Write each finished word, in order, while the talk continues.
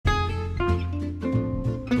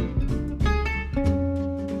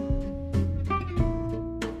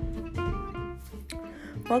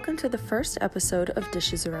Welcome to the first episode of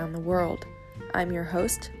Dishes Around the World. I'm your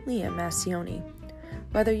host, Leah Massioni.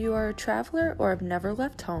 Whether you are a traveler or have never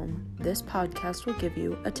left home, this podcast will give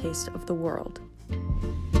you a taste of the world.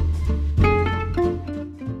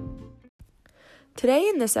 Today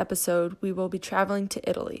in this episode, we will be traveling to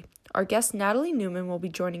Italy. Our guest Natalie Newman will be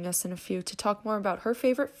joining us in a few to talk more about her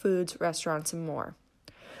favorite foods, restaurants, and more.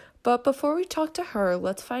 But before we talk to her,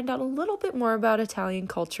 let's find out a little bit more about Italian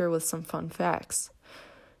culture with some fun facts.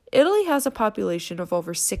 Italy has a population of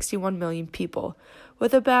over 61 million people,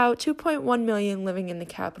 with about 2.1 million living in the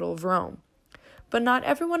capital of Rome. But not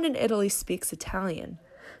everyone in Italy speaks Italian.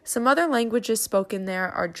 Some other languages spoken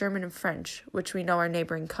there are German and French, which we know are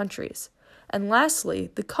neighboring countries. And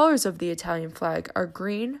lastly, the colors of the Italian flag are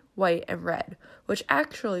green, white, and red, which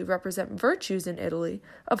actually represent virtues in Italy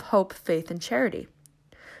of hope, faith, and charity.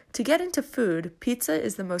 To get into food, pizza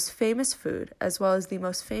is the most famous food, as well as the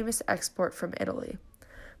most famous export from Italy.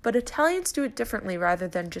 But Italians do it differently rather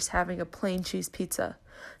than just having a plain cheese pizza.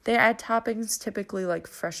 They add toppings typically like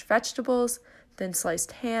fresh vegetables, thin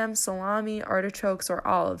sliced ham, salami, artichokes, or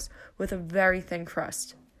olives with a very thin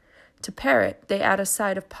crust. To pair it, they add a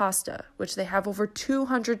side of pasta, which they have over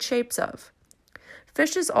 200 shapes of.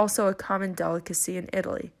 Fish is also a common delicacy in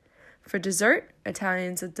Italy. For dessert,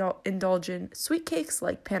 Italians indulge in sweet cakes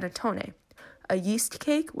like panettone, a yeast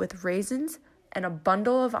cake with raisins, and a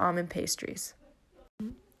bundle of almond pastries.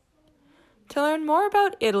 To learn more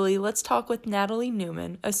about Italy, let's talk with Natalie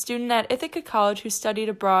Newman, a student at Ithaca College who studied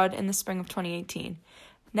abroad in the spring of 2018.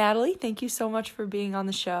 Natalie, thank you so much for being on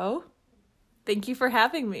the show. Thank you for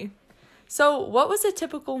having me. So, what was a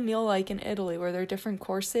typical meal like in Italy? Were there different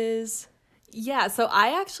courses? Yeah, so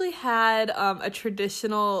I actually had a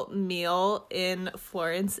traditional meal in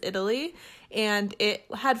Florence, Italy, and it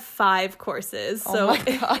had 5 courses. Oh so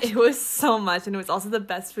my God. It was so much, and it was also the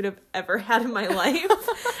best food I've ever had in my life.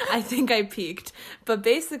 I think I peaked. But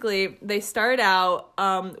basically, they start out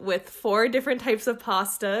with 4 different types of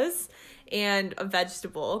pastas and a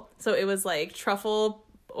vegetable. So it was like truffle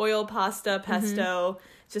oil pasta, pesto,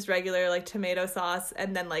 just regular like tomato sauce,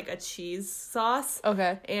 and then like a cheese sauce.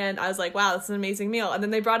 Okay. And I was like, wow, this is an amazing meal. And then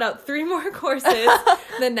they brought out 3 more courses.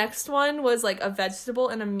 The next one was like a vegetable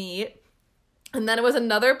and a meat. And then it was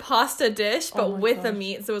another pasta dish, but with a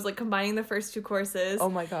meat. So it was like combining the first 2 courses. Oh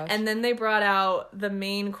my gosh. And then they brought out the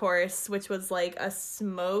main course, which was like a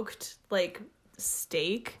smoked like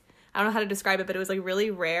steak. I don't know how to describe it, but it was like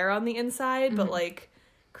really rare on the inside, but like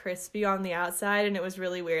crispy on the outside, and it was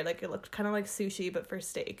really weird. Like it looked kind of like sushi but for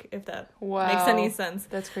steak, if that makes any sense.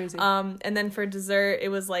 That's crazy. And then for dessert it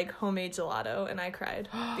was like homemade gelato, and I cried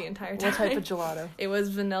the entire time. What type of gelato? It was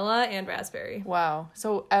vanilla and raspberry. Wow.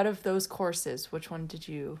 So out of those courses, which one did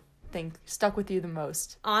you think stuck with you the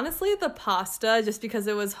most? Honestly, the pasta, just because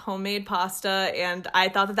it was homemade pasta and I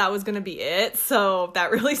thought that was gonna be it, so that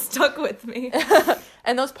really stuck with me.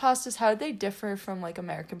 And those pastas, how do they differ from like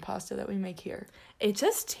American pasta that we make here? It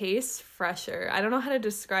just tastes fresher. I don't know how to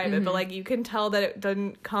describe it, but like you can tell that it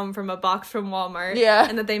didn't come from a box from Walmart. Yeah.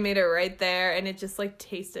 And that they made it right there, and it just like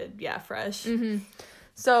tasted, fresh.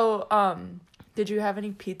 So, did you have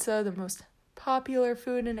any pizza, the most popular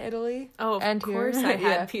food in Italy? Oh, of and course here? I had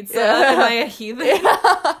Yeah. pizza. Am I a heathen?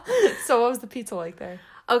 So what was the pizza like there?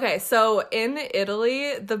 Okay, so in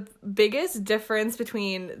Italy, the biggest difference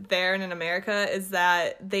between there and in America is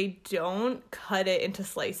that they don't cut it into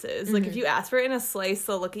slices. Like if you ask for it in a slice,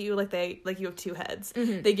 they'll look at you like you have 2 heads.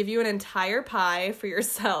 They give you an entire pie for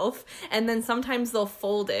yourself, and then sometimes they'll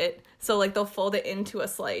fold it. So like they'll fold it into a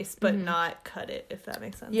slice, but not cut it, if that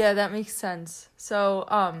makes sense. Yeah, that makes sense.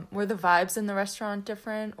 So, were the vibes in the restaurant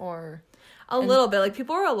different, or? A little bit. Like,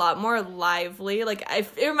 people were a lot more lively. Like,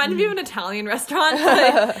 it reminded me of an Italian restaurant.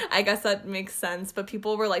 But I guess that makes sense. But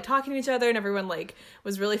people were, like, talking to each other, and everyone, like,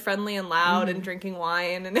 was really friendly and loud and drinking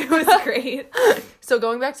wine, and it was great. So,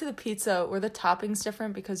 going back to the pizza, were the toppings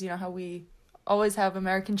different? Because you know how we always have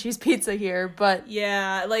American cheese pizza here, but...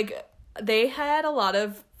 Yeah, like, they had a lot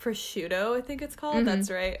of prosciutto, I think it's called.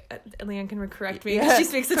 That's right. Leanne can correct me because she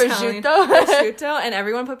speaks Italian. Prosciutto. And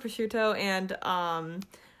everyone put prosciutto and,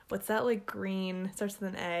 what's that, like, green? Starts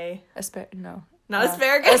with an A. No. Not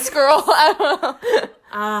asparagus. A squirrel. I don't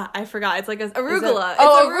know. I forgot. It's like arugula. It's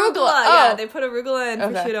arugula. Oh. Yeah, they put arugula and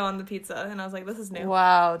prosciutto on the pizza. And I was like, this is new.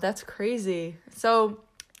 Wow, that's crazy. So,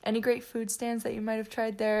 any great food stands that you might have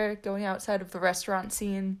tried there, going outside of the restaurant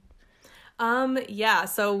scene? Yeah,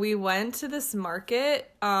 so we went to this market,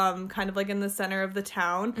 kind of like in the center of the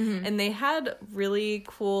town, and they had really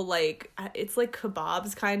cool, like, it's like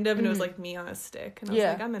kebabs kind of, and it was like meat on a stick, and I was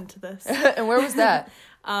like, I'm into this. And where was that?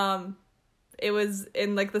 it was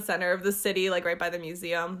in like the center of the city, like right by the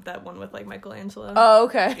museum, that one with like Michelangelo. Oh,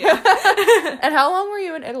 okay. Yeah. And how long were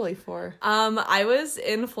you in Italy for? I was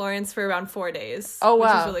in Florence for around 4 days. Oh, wow.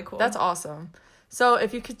 Which is really cool. That's awesome. So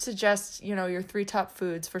if you could suggest, your 3 top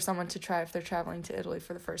foods for someone to try if they're traveling to Italy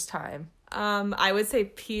for the first time. I would say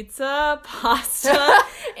pizza, pasta,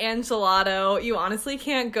 and gelato. You honestly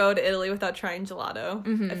can't go to Italy without trying gelato.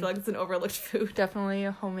 I feel like it's an overlooked food. Definitely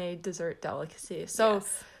a homemade dessert delicacy. So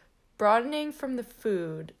broadening from the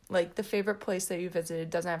food, like the favorite place that you visited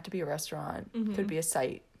doesn't have to be a restaurant. Could be a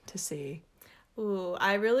site to see. Ooh,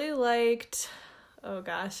 I really liked... Oh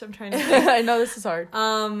gosh, I'm trying to think. I know this is hard.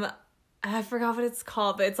 I forgot what it's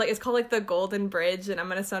called, but it's called like the Golden Bridge, and I'm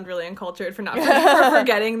gonna sound really uncultured for for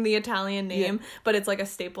forgetting the Italian name, but it's like a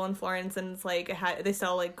staple in Florence, and it's like they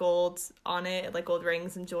sell like gold on it, like gold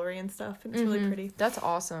rings and jewelry and stuff, and it's really pretty. That's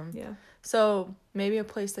awesome. Yeah. So maybe a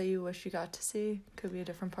place that you wish you got to see. Could be a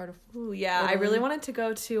different part of. Ooh, yeah, Italy. I really wanted to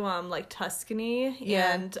go to like Tuscany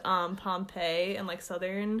and Pompeii and like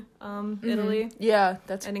southern Italy. Yeah,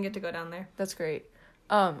 I didn't get to go down there. That's great.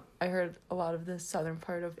 I heard a lot of the southern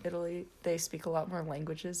part of Italy, they speak a lot more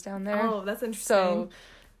languages down there. Oh, that's interesting. So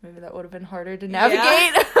maybe that would have been harder to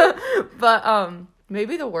navigate. Yeah. But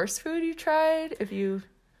maybe the worst food you tried, if you...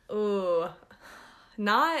 Ooh,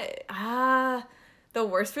 not... the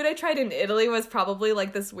worst food I tried in Italy was probably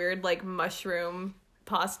like this weird like mushroom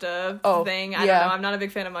pasta thing. I don't know. I'm not a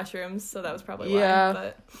big fan of mushrooms, so that was probably why.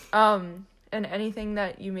 But and anything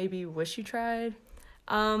that you maybe wish you tried?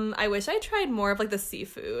 I wish I tried more of like the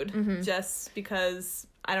seafood, just because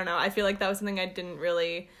I don't know. I feel like that was something I didn't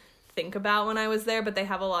really think about when I was there, but they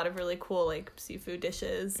have a lot of really cool like seafood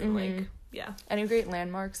dishes and like Any great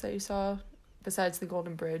landmarks that you saw besides the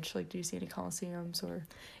Golden Bridge? Like, do you see any Colosseums or?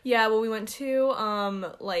 Yeah, well, we went to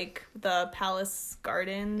like the Palace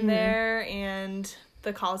Garden there, and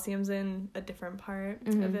the Colosseum's in a different part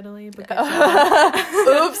of Italy. But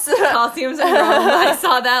Oops. Colosseum's in Rome. I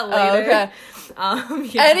saw that later. Oh,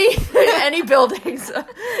 okay. Any buildings.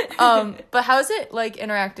 But how's it like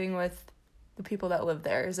interacting with the people that live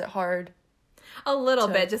there? Is it hard? A little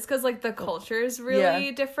bit, just because like the culture is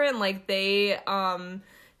really different. Like they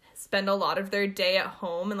spend a lot of their day at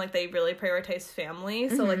home, and like they really prioritize family,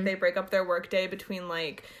 so like they break up their work day between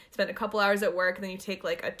like spend a couple hours at work, and then you take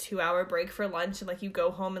like a 2-hour break for lunch, and like you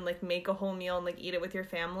go home and like make a whole meal and like eat it with your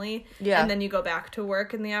family, and then you go back to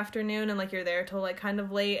work in the afternoon, and like you're there till like kind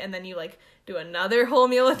of late, and then you like do another whole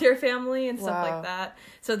meal with your family and stuff like that.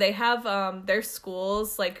 So they have their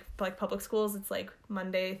schools, like public schools, it's like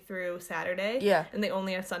Monday through Saturday, and they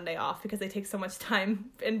only have Sunday off because they take so much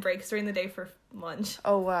time and breaks during the day for lunch.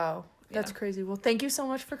 Oh wow, that's crazy. Well, thank you so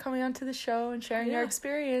much for coming on to the show and sharing your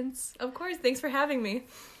experience. Of course, thanks for having me.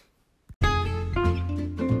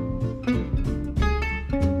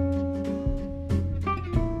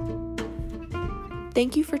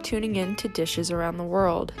 Thank you for tuning in to Dishes Around the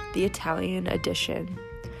World, the Italian edition.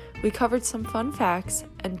 We covered some fun facts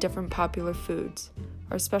and different popular foods.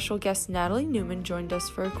 Our special guest Natalie Newman joined us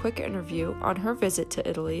for a quick interview on her visit to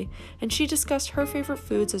Italy, and she discussed her favorite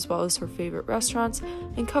foods as well as her favorite restaurants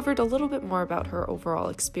and covered a little bit more about her overall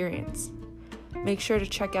experience. Make sure to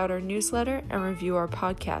check out our newsletter and review our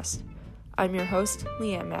podcast. I'm your host,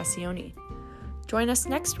 Leanne Massioni. Join us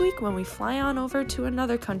next week when we fly on over to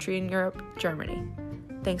another country in Europe, Germany.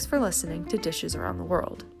 Thanks for listening to Dishes Around the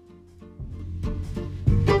World.